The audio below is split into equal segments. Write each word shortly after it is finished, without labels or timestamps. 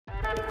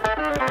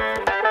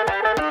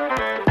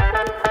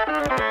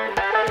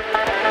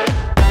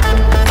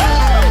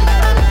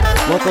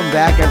Welcome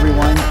back,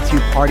 everyone, to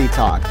Party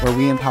Talk, where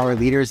we empower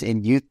leaders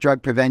in youth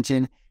drug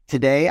prevention.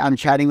 Today, I'm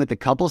chatting with a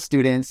couple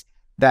students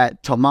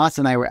that Tomas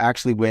and I were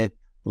actually with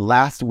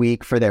last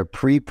week for their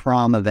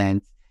pre-prom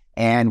event,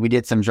 and we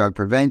did some drug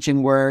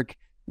prevention work.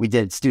 We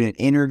did student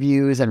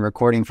interviews and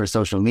recording for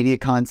social media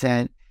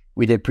content.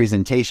 We did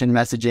presentation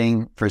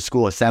messaging for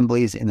school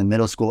assemblies in the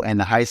middle school and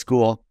the high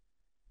school.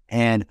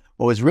 And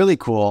what was really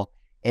cool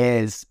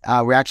is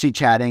we're actually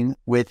chatting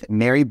with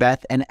Mary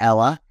Beth and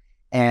Ella.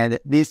 And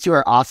these two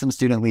are awesome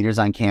student leaders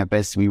on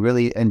campus. We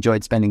really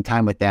enjoyed spending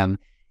time with them.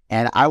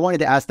 And I wanted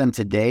to ask them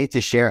today to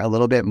share a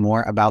little bit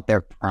more about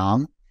their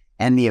prom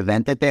and the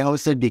event that they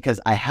hosted, because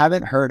I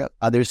haven't heard of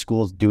other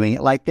schools doing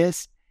it like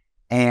this.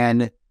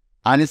 And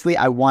honestly,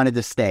 I wanted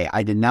to stay.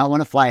 I did not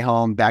want to fly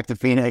home back to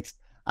Phoenix.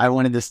 I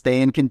wanted to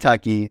stay in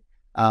Kentucky.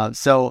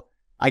 So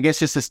I guess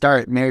just to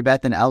start, Mary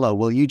Beth and Ella,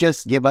 will you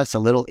just give us a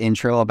little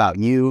intro about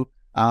you,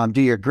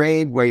 do your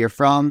grade, where you're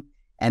from,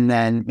 and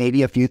then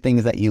maybe a few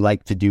things that you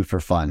like to do for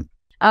fun?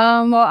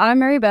 Well, I'm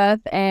Mary Beth,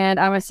 and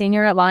I'm a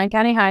senior at Lyon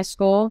County High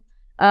School.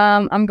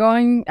 I'm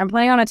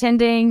planning on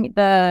attending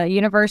the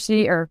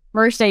university or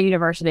Murray State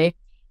University,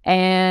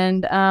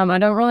 and I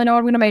don't really know what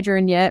I'm going to major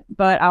in yet,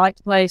 but I like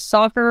to play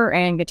soccer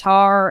and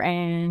guitar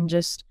and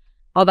just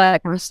all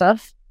that kind of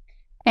stuff.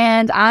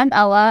 And I'm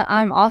Ella.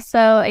 I'm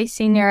also a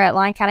senior at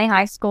Lyon County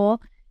High School,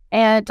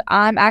 and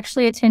I'm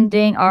actually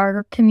attending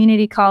our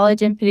community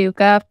college in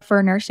Paducah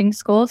for nursing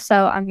school.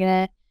 So I'm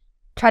going to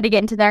try to get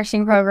into the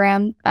nursing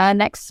program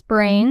next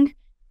spring.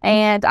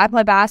 And I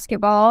play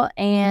basketball,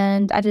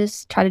 and I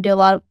just try to do a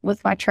lot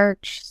with my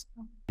church.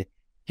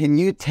 Can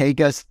you take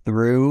us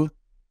through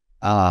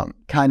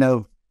kind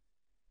of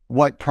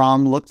what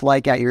prom looked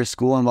like at your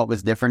school and what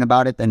was different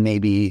about it than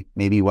maybe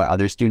what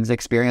other students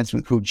experience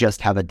who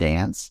just have a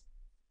dance?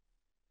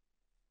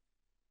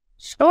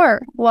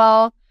 Sure.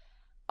 Well,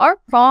 our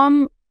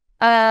prom,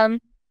 I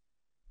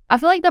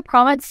feel like the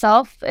prom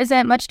itself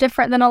isn't much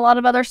different than a lot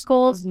of other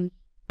schools. Mm-hmm.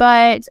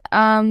 But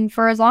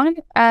for as long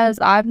as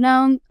I've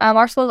known,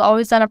 our school's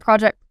always done a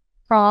project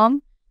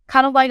prom,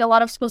 kind of like a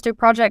lot of schools do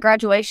project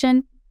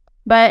graduation.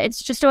 But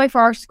it's just a way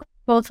for our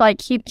school to like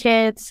keep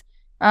kids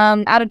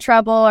out of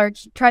trouble, or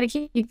try to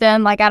keep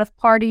them like out of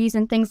parties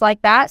and things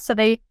like that. So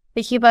they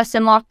keep us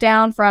in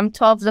lockdown from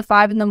 12 to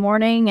 5 in the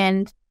morning.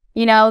 And,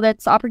 you know,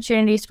 that's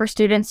opportunities for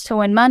students to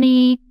win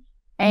money.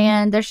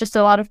 And there's just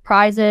a lot of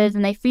prizes,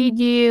 and they feed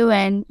you,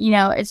 and, you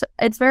know,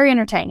 it's very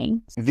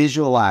entertaining.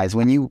 Visualize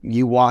when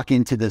you walk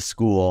into the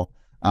school,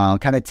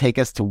 kind of take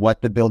us to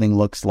what the building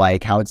looks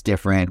like, how it's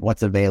different,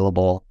 what's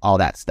available, all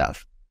that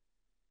stuff.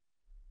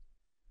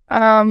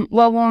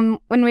 Well,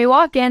 when we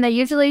walk in, they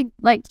usually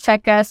like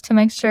check us to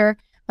make sure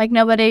like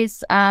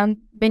nobody's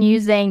been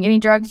using any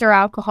drugs or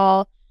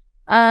alcohol.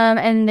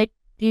 And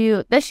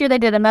this year they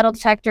did a metal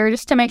detector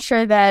just to make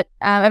sure that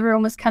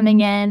everyone was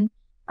coming in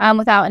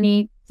without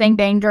anything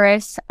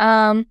dangerous.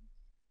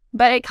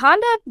 But it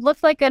kind of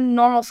looked like a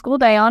normal school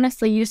day,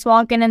 honestly. You just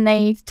walk in, and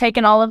they've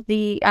taken all of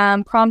the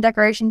prom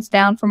decorations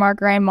down from our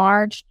Grand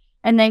March,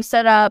 and they've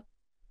set up,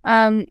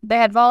 they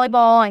had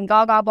volleyball and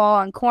gaga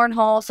ball and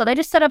cornhole. So they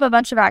just set up a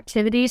bunch of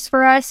activities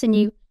for us, and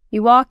you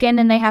walk in,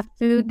 and they have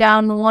food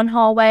down one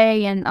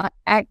hallway and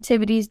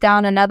activities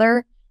down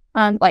another,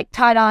 like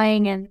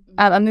tie-dyeing and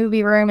a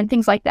movie room and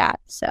things like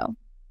that. So.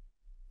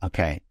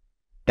 Okay.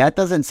 That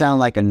doesn't sound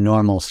like a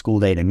normal school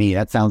day to me.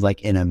 That sounds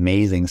like an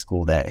amazing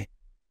school day.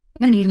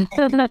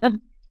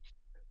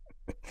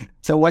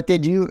 So what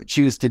did you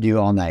choose to do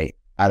all night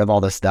out of all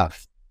the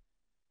stuff?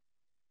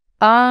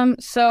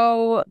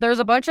 So there's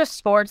a bunch of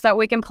sports that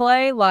we can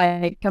play,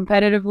 like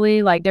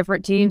competitively, like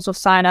different teams will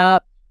sign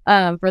up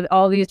for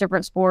all these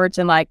different sports.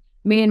 And like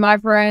me and my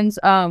friends,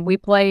 we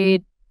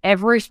played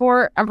every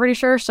sport, I'm pretty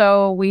sure.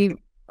 So we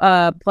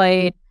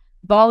played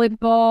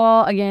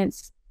volleyball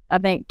against, I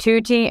think,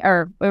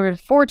 there were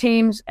 4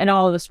 teams in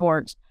all of the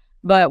sports,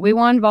 but we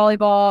won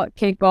volleyball,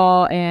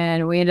 kickball,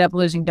 and we ended up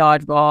losing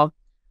dodgeball.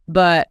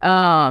 But,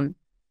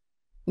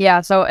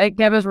 yeah, so it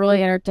kept us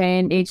really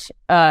entertained. Each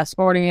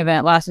sporting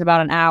event lasted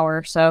about an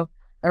hour. So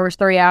there was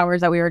 3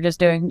 hours that we were just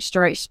doing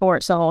straight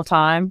sports the whole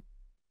time.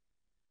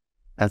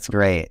 That's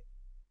great.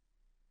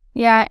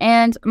 Yeah,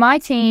 and my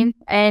team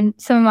and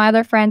some of my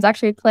other friends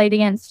actually played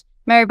against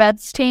Mary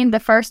Beth's team the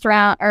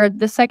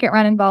second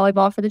round in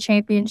volleyball for the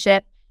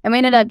championship. And we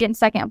ended up getting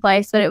second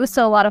place, but it was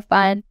still a lot of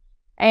fun.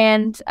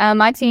 And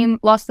my team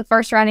lost the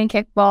first round in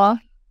kickball,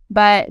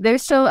 but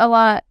there's still a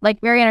lot, like,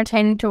 very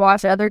entertaining to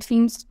watch other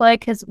teams play,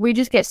 because we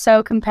just get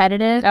so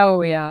competitive.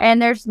 Oh, yeah. And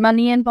there's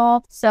money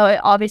involved, so it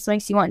obviously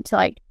makes you want to,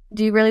 like,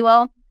 do really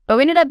well. But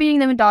we ended up beating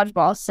them in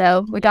dodgeball,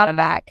 so we got it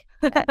back.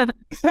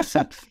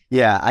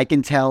 Yeah, I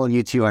can tell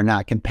you two are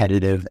not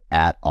competitive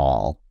at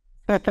all.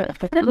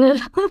 That's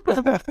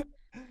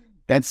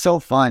so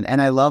fun.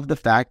 And I love the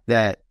fact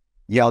that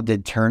y'all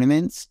did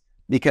tournaments,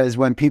 because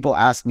when people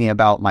ask me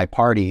about my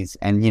parties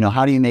and, you know,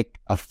 how do you make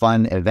a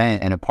fun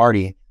event and a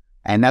party?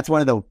 And that's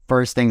one of the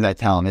first things I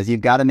tell them is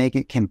you've got to make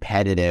it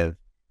competitive.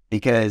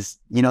 because,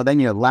 then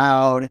you're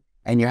loud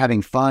and you're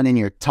having fun and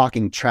you're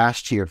talking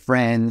trash to your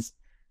friends.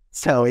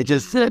 So it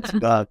just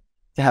to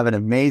have an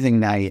amazing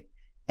night.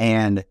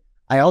 And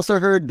I also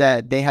heard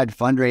that they had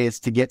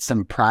fundraised to get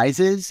some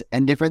prizes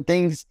and different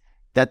things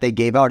that they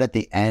gave out at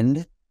the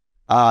end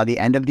of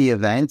the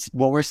event.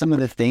 What were some of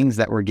the things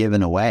that were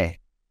given away?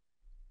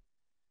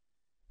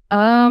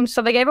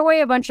 So they gave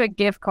away a bunch of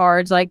gift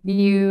cards, like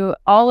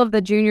all of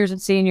the juniors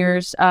and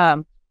seniors,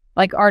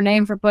 like our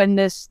name for putting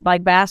this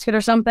like basket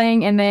or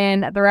something. And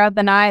then throughout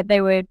the night,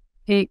 they would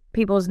pick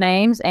people's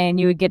names and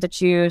you would get to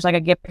choose like a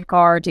gift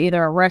card to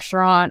either a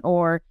restaurant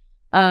or,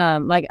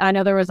 like I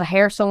know there was a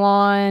hair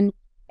salon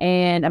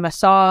and a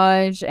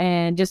massage,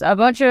 and just a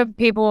bunch of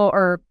people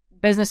or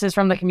businesses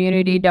from the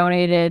community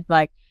donated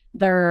like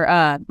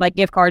their, like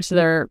gift cards to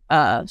their,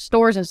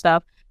 stores and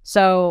stuff.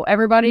 So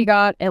everybody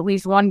got at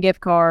least one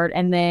gift card,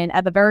 and then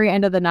at the very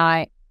end of the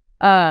night,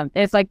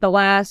 it's like the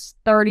last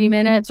 30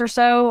 minutes or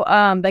so,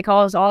 they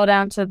call us all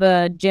down to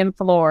the gym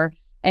floor,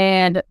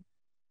 and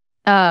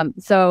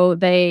so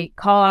they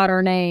call out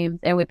our names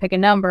and we pick a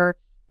number,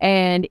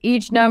 and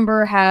each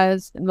number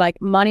has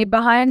like money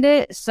behind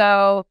it.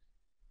 So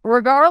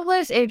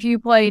regardless if you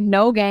played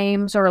no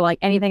games or like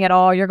anything at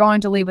all, you're going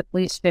to leave with at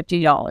least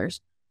 $50.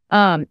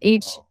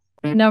 Each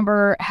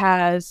number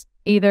has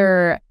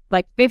either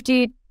like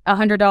 $50,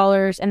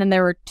 $100, and then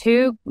there were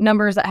two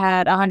numbers that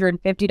had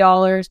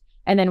 $150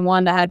 and then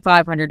one that had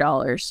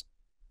 $500.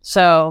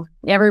 So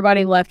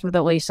everybody left with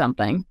at least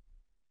something.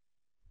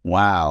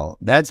 Wow,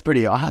 that's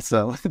pretty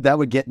awesome. That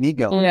would get me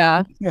going.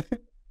 Yeah.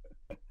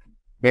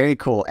 Very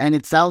cool. And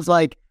it sounds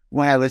like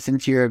when I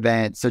listened to your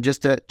event, so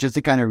just to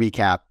kind of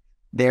recap,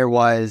 there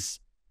was,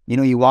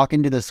 you walk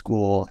into the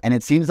school and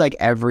it seems like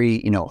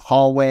every,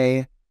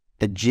 hallway,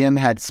 the gym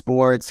had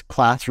sports,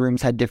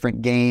 classrooms had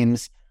different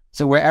games.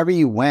 So wherever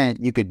you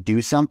went, you could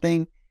do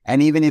something.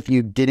 And even if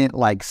you didn't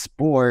like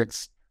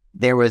sports,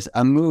 there was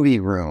a movie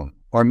room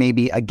or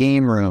maybe a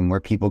game room where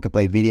people could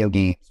play video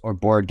games or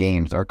board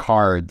games or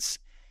cards.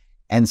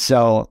 And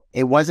so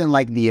it wasn't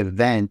like the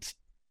event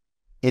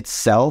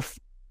itself,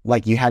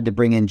 like you had to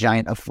bring in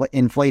giant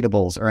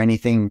inflatables or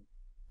anything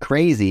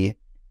crazy,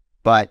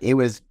 but it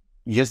was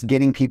just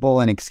getting people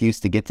an excuse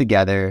to get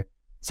together,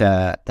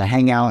 to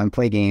hang out and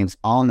play games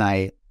all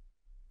night.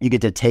 You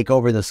get to take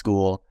over the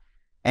school.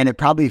 And it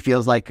probably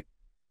feels like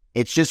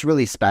it's just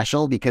really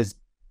special because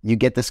you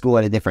get the school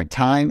at a different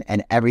time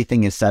and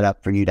everything is set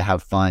up for you to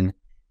have fun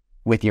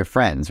with your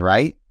friends,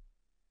 right?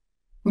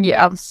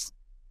 Yes.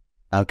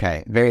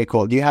 Okay, very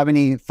cool. Do you have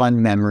any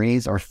fun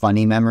memories or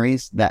funny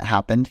memories that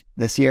happened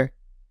this year?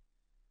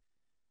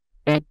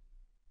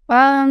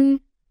 Probably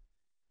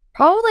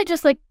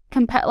just like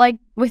like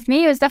with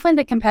me, it was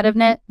definitely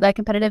the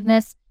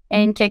competitiveness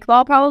in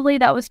kickball. Probably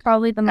that was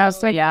probably the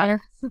most. Yeah.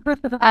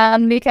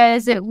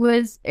 Because it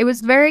was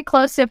very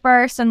close at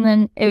first, and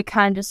then it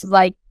kind of just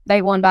like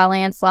they won by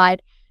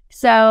landslide.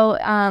 So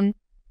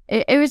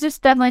it was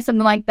just definitely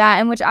something like that.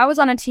 In which I was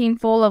on a team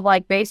full of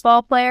like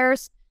baseball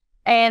players,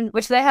 and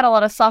which they had a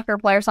lot of soccer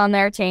players on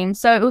their team.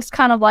 So it was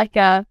kind of like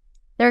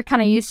they're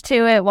kind of used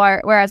to it,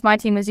 whereas my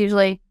team was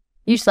usually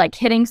like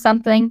hitting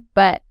something.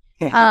 But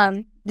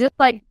just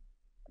like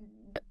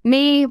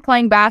me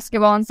playing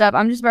basketball and stuff,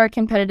 I'm just very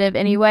competitive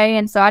anyway,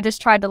 and so I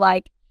just tried to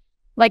like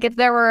if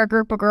there were a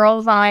group of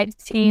girls on my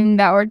team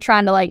that were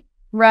trying to like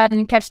run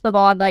and catch the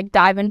ball, I'd like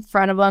dive in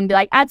front of them and be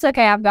like, that's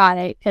okay, I've got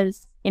it,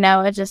 because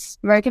it's just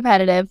very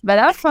competitive. But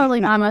that was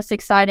probably my most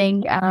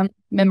exciting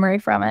memory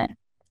from it.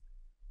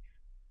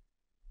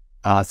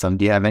 Awesome.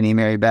 Do you have any,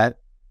 Mary Beth?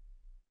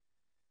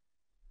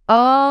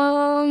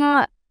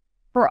 Okay,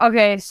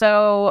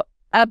 so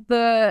at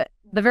the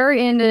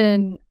very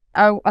end,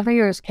 I think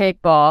it was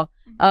kickball.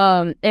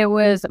 It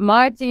was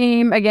my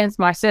team against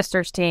my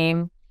sister's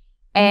team,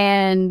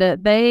 and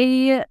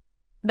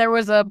there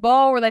was a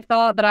ball where they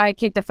thought that I had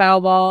kicked a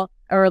foul ball,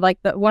 or like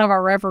one of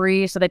our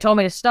referees, so they told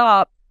me to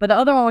stop, but the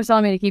other one was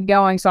telling me to keep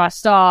going, so I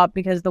stopped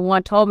because the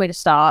one told me to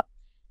stop.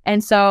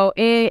 And so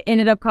it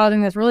ended up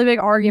causing this really big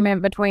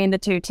argument between the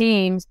two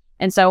teams.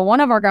 And so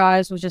one of our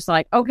guys was just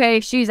like, okay,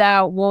 she's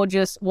out, we'll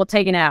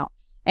take it out.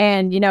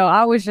 And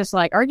I was just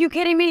like, are you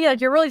kidding me?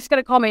 Like, you're really just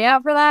gonna call me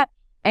out for that?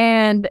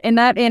 And in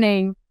that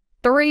inning,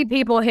 3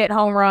 people hit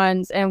home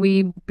runs, and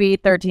we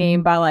beat their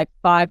team by like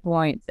 5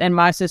 points. And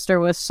my sister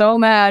was so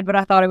mad, but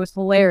I thought it was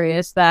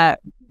hilarious that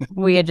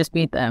we had just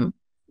beat them.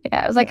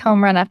 Yeah, it was like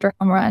home run after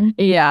home run.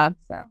 Yeah.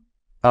 So.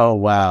 Oh,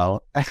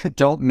 wow.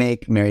 Don't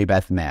make Mary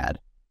Beth mad.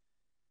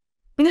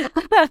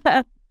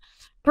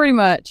 Pretty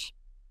much.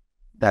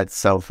 That's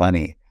so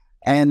funny.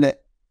 And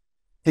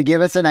to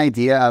give us an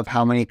idea of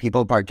how many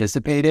people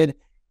participated,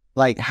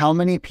 like how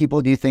many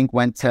people do you think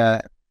went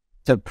to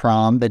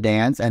prom, the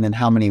dance, and then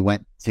how many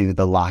went to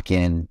the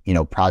lock-in,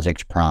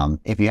 Project Prom,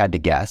 if you had to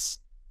guess?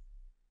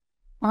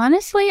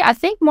 Honestly, I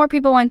think more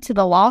people went to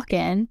the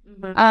lock-in,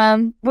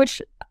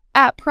 which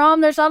at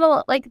prom, there's not a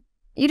lot, like,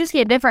 you just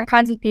get different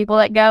kinds of people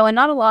that go, and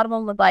not a lot of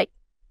them would like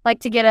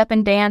to get up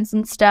and dance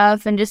and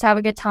stuff and just have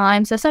a good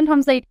time. So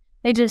sometimes they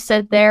just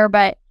sit there,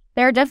 but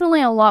there are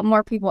definitely a lot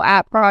more people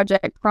at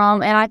Project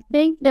Prom, and I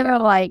think there are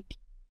like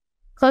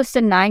close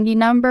to 90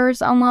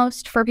 numbers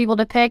almost for people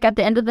to pick at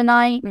the end of the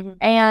night.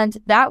 And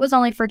that was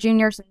only for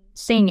juniors and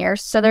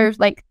seniors. So there's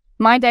like,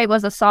 my day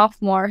was a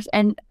sophomores,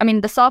 and I mean,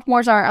 the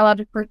sophomores aren't allowed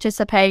to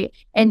participate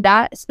in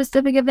that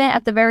specific event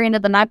at the very end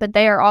of the night, but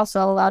they are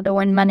also allowed to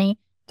win money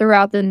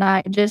throughout the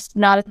night, just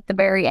not at the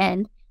very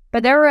end.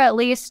 But there were at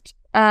least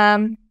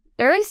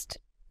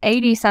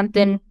 80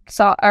 something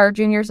or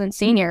juniors and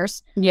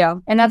seniors. Yeah.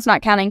 And that's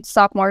not counting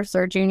sophomores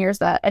or juniors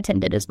that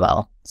attended as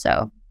well.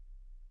 So.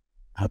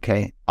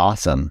 Okay,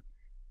 awesome.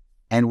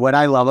 And what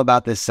I love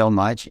about this so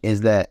much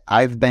is that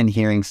I've been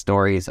hearing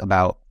stories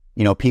about,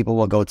 you know, people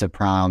will go to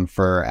prom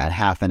for a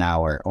half an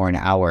hour or an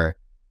hour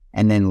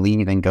and then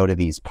leave and go to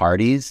these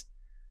parties.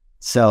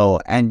 So,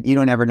 and you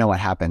don't ever know what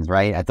happens,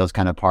 right? At those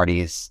kind of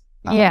parties.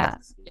 Yeah.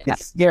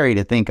 It's scary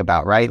to think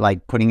about, right?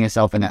 Like putting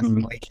yourself in that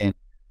situation.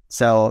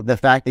 So the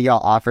fact that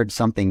y'all offered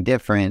something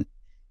different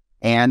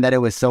and that it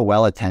was so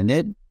well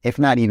attended, if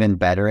not even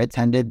better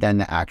attended than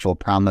the actual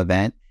prom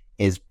event,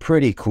 is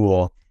pretty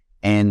cool.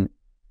 And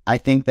I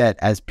think that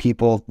as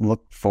people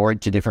look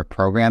forward to different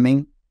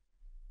programming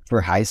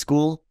for high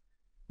school,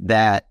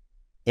 that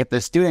if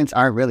the students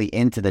aren't really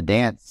into the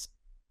dance,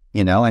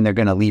 you know, and they're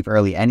going to leave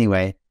early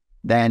anyway,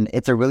 then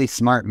it's a really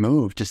smart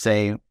move to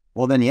say,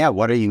 well, then, yeah,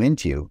 what are you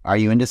into? Are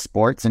you into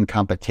sports and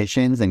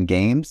competitions and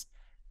games?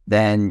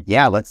 Then,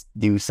 yeah, let's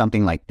do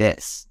something like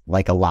this,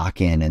 like a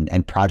lock-in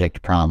and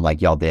Project Prom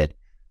like y'all did.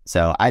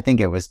 So I think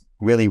it was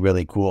really,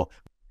 really cool.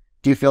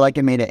 Do you feel like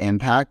it made an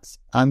impact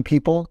on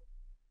people?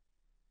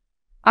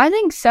 I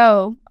think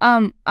so.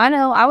 I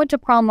know I went to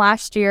prom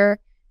last year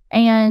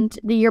and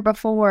the year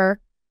before.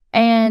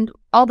 And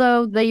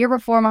although the year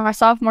before, my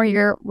sophomore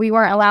year,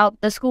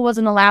 the school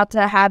wasn't allowed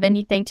to have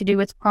anything to do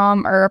with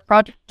prom or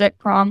Project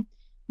Prom.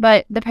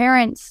 But the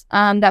parents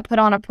that put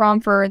on a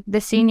prom for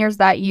the seniors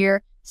that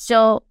year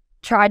still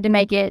tried to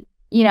make it,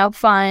 you know,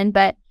 fun.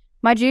 But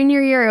my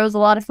junior year, it was a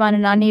lot of fun.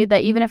 And I knew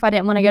that even if I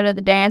didn't want to go to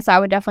the dance, I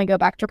would definitely go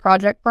back to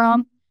Project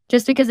Prom,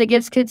 just because it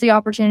gives kids the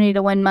opportunity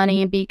to win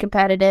money and be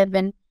competitive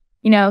and,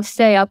 you know,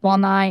 stay up all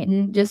night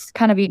and just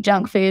kind of eat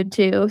junk food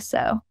too.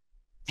 So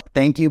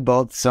thank you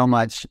both so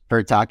much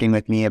for talking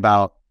with me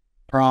about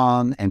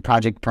prom and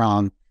Project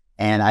Prom.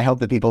 And I hope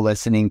the people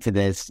listening to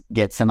this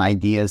get some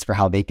ideas for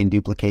how they can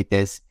duplicate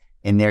this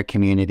in their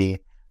community.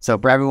 So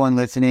for everyone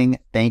listening,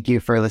 thank you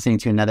for listening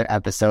to another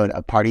episode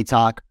of Party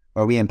Talk,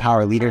 where we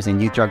empower leaders in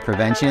youth drug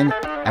prevention.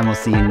 And we'll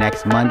see you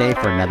next Monday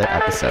for another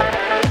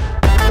episode.